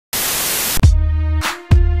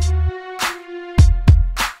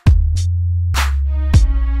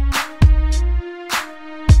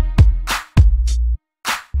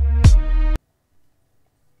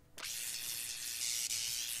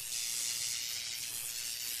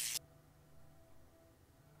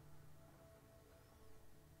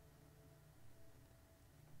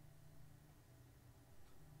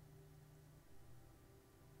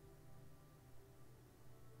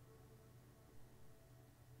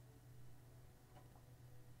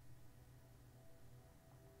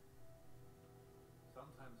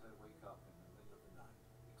Sometimes I wake up in the middle of the night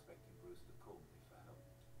expecting Bruce to call me for help.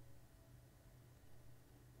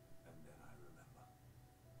 And then I remember.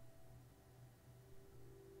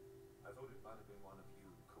 I thought it might have been one of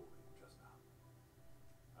you calling just now.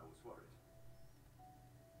 I was worried.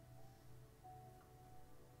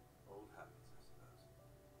 Old habits, I suppose.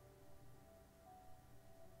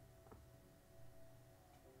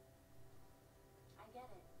 I get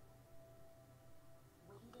it.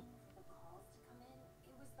 Waiting for the calls to come in,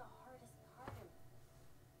 it was the hardest part of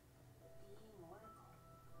being Oracle.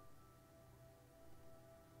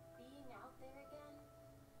 Being out there again,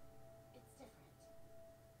 it's different.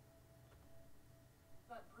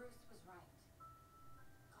 But Bruce was right.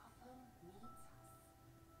 Gotham needs us.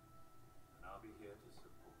 And I'll be here to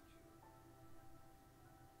support you.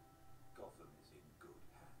 Gotham is in good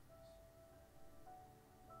hands.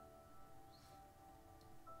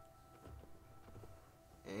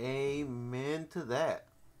 Amen to that.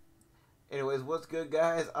 Anyways, what's good,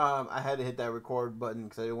 guys? I had to hit that record button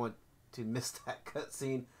because I didn't want to miss that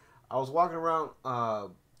cutscene. I was walking around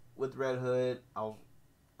with Red Hood. I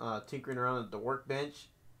was tinkering around at the workbench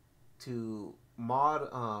to mod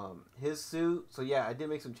his suit. So yeah, I did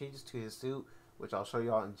make some changes to his suit, which I'll show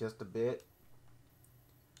y'all in just a bit.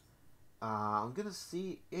 I'm gonna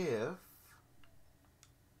see if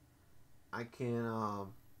I can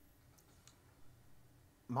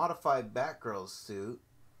modify Batgirl's suit.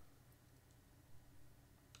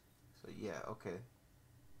 So yeah, okay.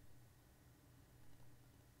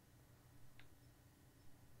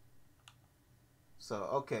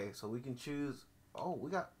 So we can choose. Oh, we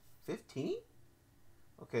got 15?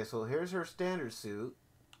 Okay, so here's her standard suit.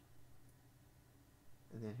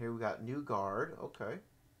 And then here we got New Guard. Okay.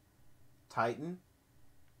 Titan.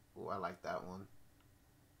 Oh, I like that one.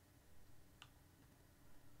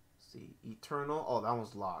 Let's see. Eternal. Oh, that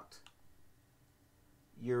one's locked.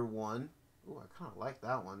 Year 1. Oh, I kind of like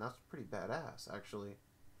that one. That's pretty badass, actually.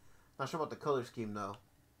 Not sure about the color scheme, though.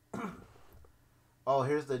 Oh,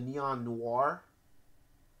 here's the Neon Noir.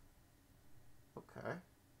 Okay.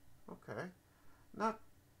 Okay. Not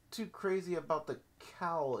too crazy about the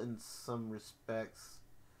cowl in some respects.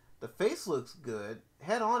 The face looks good.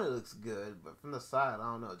 Head on, it looks good. But from the side,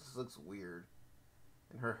 I don't know. It just looks weird.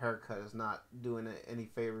 And her haircut is not doing it any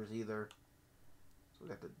favors either. So we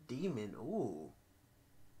got the Demon. Ooh.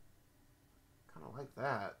 Kind of like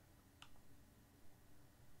that.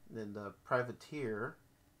 And then the Privateer.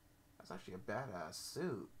 That's actually a badass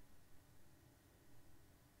suit.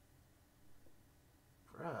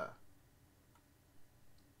 Bruh.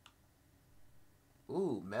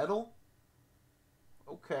 Ooh, metal?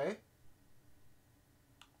 Okay.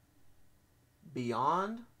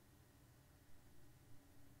 Beyond?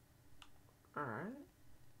 Alright.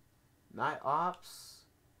 Night Ops.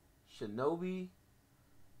 Shinobi.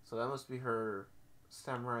 So that must be her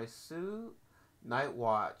samurai suit. Night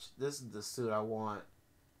Watch. This is the suit I want.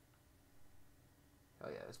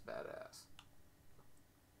 Hell yeah, it's badass.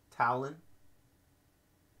 Talon.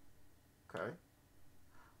 Okay.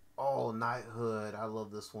 Oh, Knighthood. I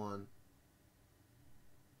love this one.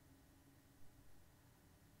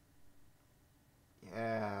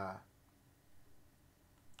 Yeah.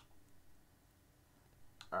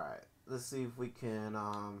 Alright. Let's see if we can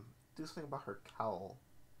do something about her cowl.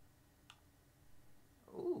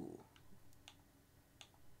 Ooh.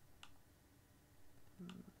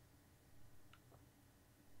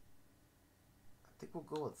 I think we'll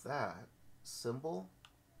go with that. Symbol.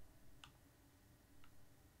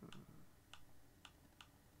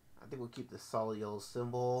 I think we'll keep the solid yellow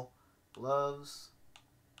symbol. Gloves.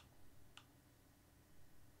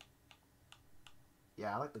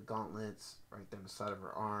 Yeah, I like the gauntlets right there on the side of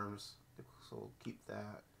her arms. So we'll keep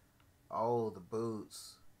that. Oh, the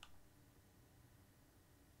boots.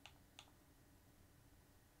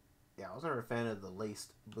 Yeah, I was never a fan of the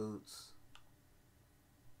laced boots.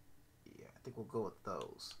 Yeah, I think we'll go with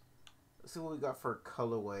those. Let's see what we got for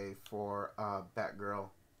colorway for Batgirl.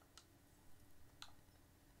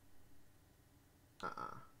 No.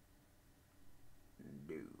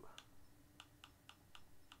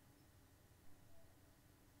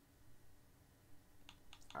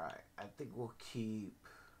 Alright, I think we'll keep...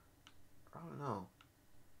 I don't know.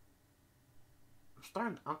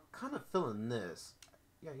 I'm kind of feeling this.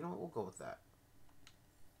 Yeah, you know what? We'll go with that.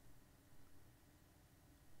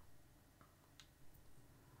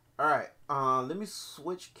 Alright, let me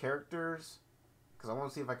switch characters. Because I want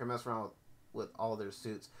to see if I can mess around with all their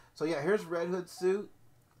suits. So yeah, here's Red Hood's suit.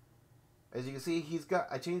 As you can see,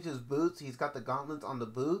 I changed his boots. He's got the gauntlets on the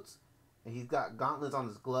boots. And he's got gauntlets on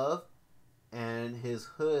his glove. And his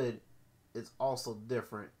hood is also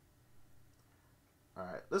different.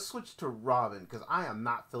 Alright, let's switch to Robin, because I am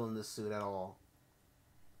not feeling this suit at all.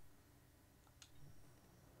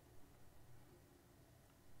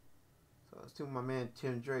 So let's do my man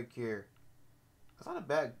Tim Drake here. That's not a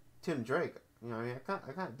bad Tim Drake. You know what I mean?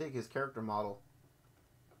 I kind of dig his character model.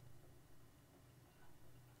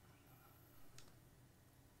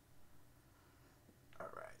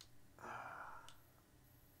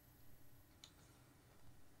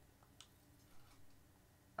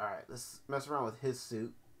 Alright, let's mess around with his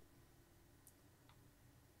suit.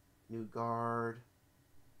 New guard.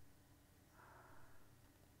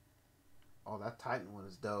 Oh, that Titan one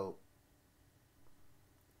is dope.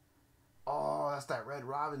 Oh, that's that Red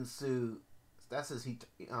Robin suit. That's his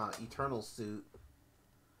Eternal suit.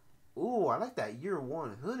 Ooh, I like that Year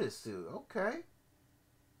One hooded suit. Okay.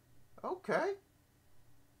 Okay.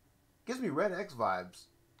 Gives me Red X vibes.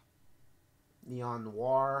 Neon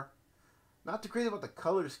Noir. Not too crazy about the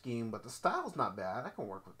color scheme, but the style's not bad. I can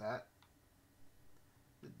work with that.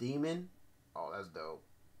 The Demon. Oh, that's dope.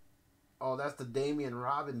 Oh, that's the Damian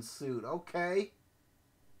Robin suit. Okay.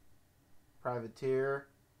 Privateer.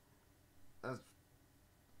 That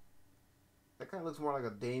kind of looks more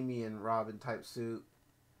like a Damian Robin type suit.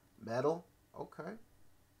 Metal. Okay.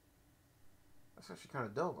 That's actually kind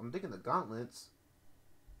of dope. I'm digging the gauntlets.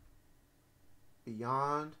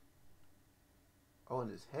 Beyond. Oh, and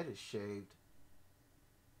his head is shaved.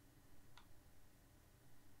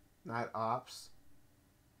 Night Ops.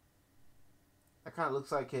 That kind of looks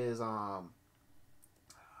like his, I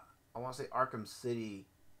want to say Arkham City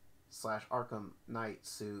 / Arkham Knight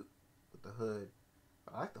suit with the hood.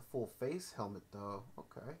 But I like the full face helmet, though.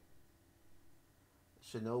 Okay.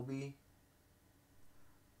 Shinobi.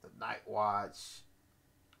 The Night Watch.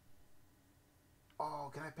 Oh,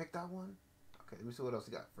 can I pick that one? Okay, let me see what else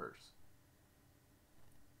he got first.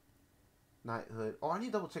 Night Hood. Oh, I need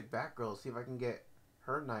to double check Batgirl, see if I can get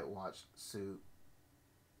her Night Watch suit.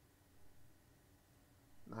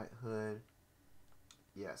 Night Hood.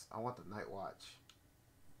 Yes, I want the Night Watch.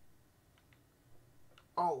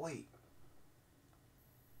 Oh, wait.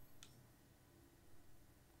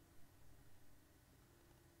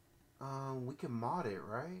 We can mod it,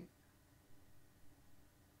 right?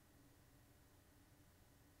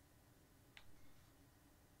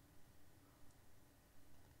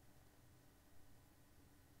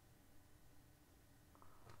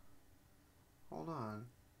 Hold on.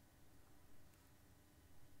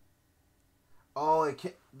 Oh, it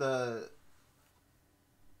can't.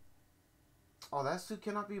 Oh, that suit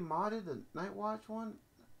cannot be modded. The Night Watch one.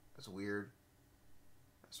 That's weird.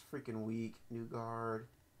 That's freaking weak. New Guard,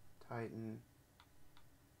 Titan.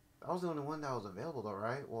 That was the only one that was available, though,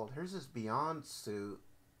 right? Well, here's this Beyond suit.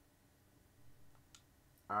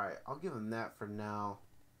 All right, I'll give him that for now.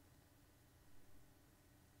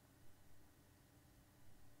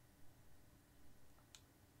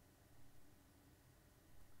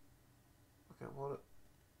 Okay, what?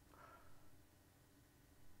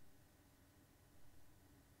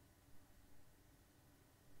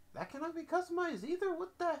 That cannot be customized either?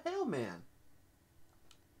 What the hell, man?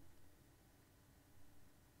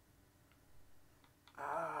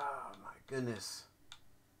 Ah, my goodness.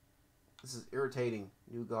 This is irritating.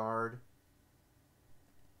 New Guard.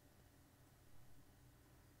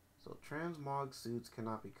 So, transmog suits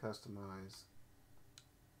cannot be customized.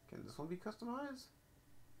 Can this one be customized?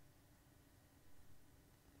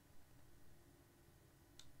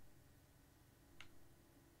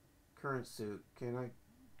 Current suit. Can I...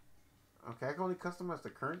 Okay, I can only customize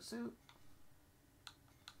the current suit?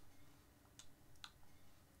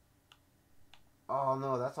 Oh,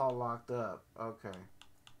 no, that's all locked up. Okay.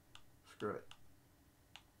 Screw it.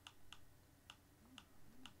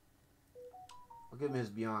 I'll give him his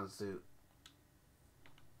Beyond suit.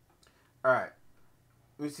 Alright.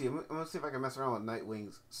 Let me see. I'm going to see if I can mess around with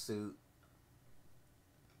Nightwing's suit.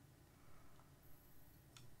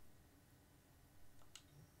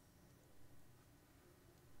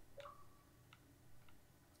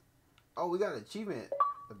 Oh, we got an achievement.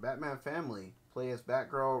 The Batman family. Play as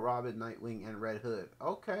Batgirl, Robin, Nightwing, and Red Hood.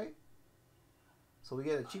 Okay. So we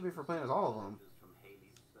get an achievement for playing as all of them.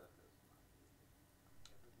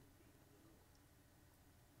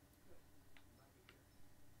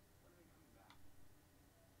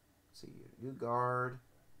 Let's see. New Guard.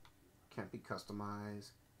 Can't be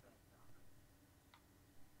customized.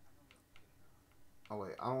 Oh,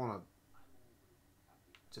 wait. I don't want to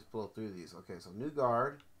just blow through these. Okay, so New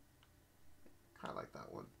Guard. Kind of like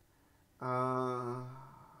that one.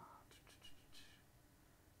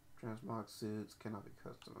 Transmog suits cannot be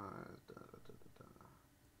customized.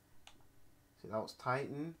 See, that was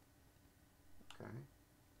Titan. Okay.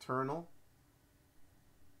 Eternal.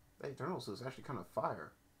 That Eternal suit's actually kind of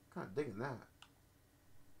fire. Kind of digging that.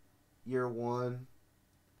 Year 1.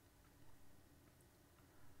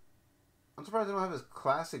 I'm surprised they don't have his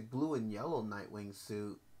classic blue and yellow Nightwing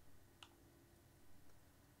suit.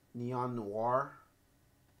 Neon Noir.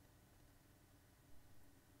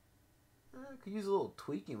 Could use a little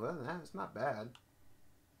tweaking, but other than that, it's not bad.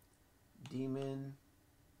 Demon.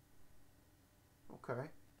 Okay.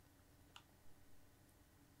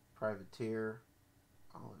 Privateer.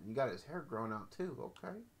 Oh, and you got his hair growing out too.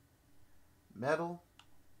 Okay. Metal.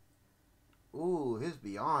 Ooh, his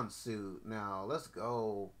Beyond suit. Now, let's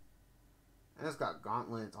go. And it's got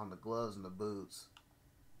gauntlets on the gloves and the boots.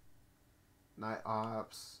 Night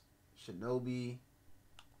Ops. Shinobi.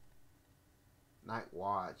 Night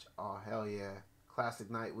Watch. Oh, hell yeah. Classic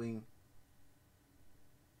Nightwing.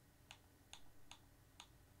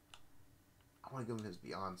 I want to give him his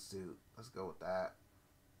Beyond suit. Let's go with that.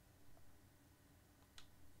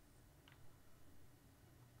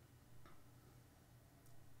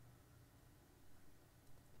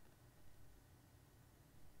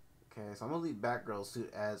 Okay, so I'm going to leave Batgirl's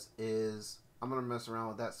suit as is. I'm going to mess around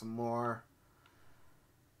with that some more.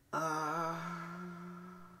 That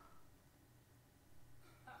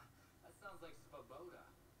sounds like Svoboda.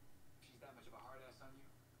 If she's that much of a hard ass on you,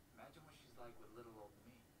 imagine what she's like with little old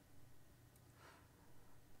me.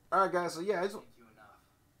 Alright guys, so yeah, I just... Thank you enough.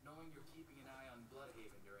 Knowing you're keeping an eye on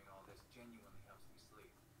Bloodhaven during all this genuinely helps me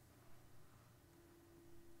sleep.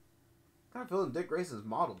 kind of feeling Dick Grayson's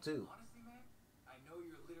model too. Honestly, man, I know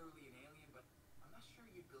you're literally an alien, but I'm not sure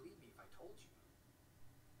you'd believe me if I told you.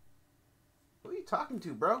 Who are you talking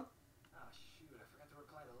to, bro? Ah, shoot, I forgot to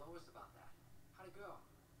reply to Lois about that. How'd it go?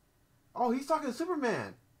 Oh, he's talking to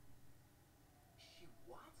Superman. She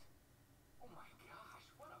what? Oh my gosh,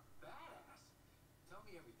 what a badass. Tell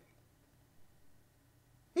me everything.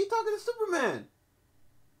 He's talking to Superman.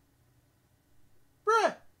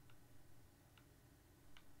 Bruh.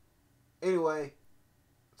 Anyway,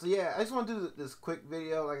 so yeah, I just want to do this quick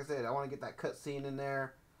video. Like I said, I want to get that cutscene in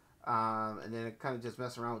there. And then kind of just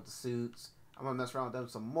mess around with the suits. I'm going to mess around with them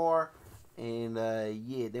some more. And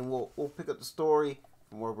yeah, then we'll pick up the story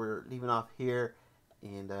from where we're leaving off here.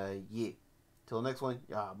 And yeah, till the next one,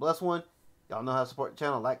 y'all bless one. Y'all know how to support the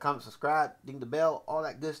channel. Like, comment, subscribe, ding the bell, all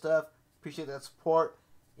that good stuff. Appreciate that support.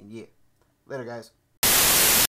 And yeah, later guys.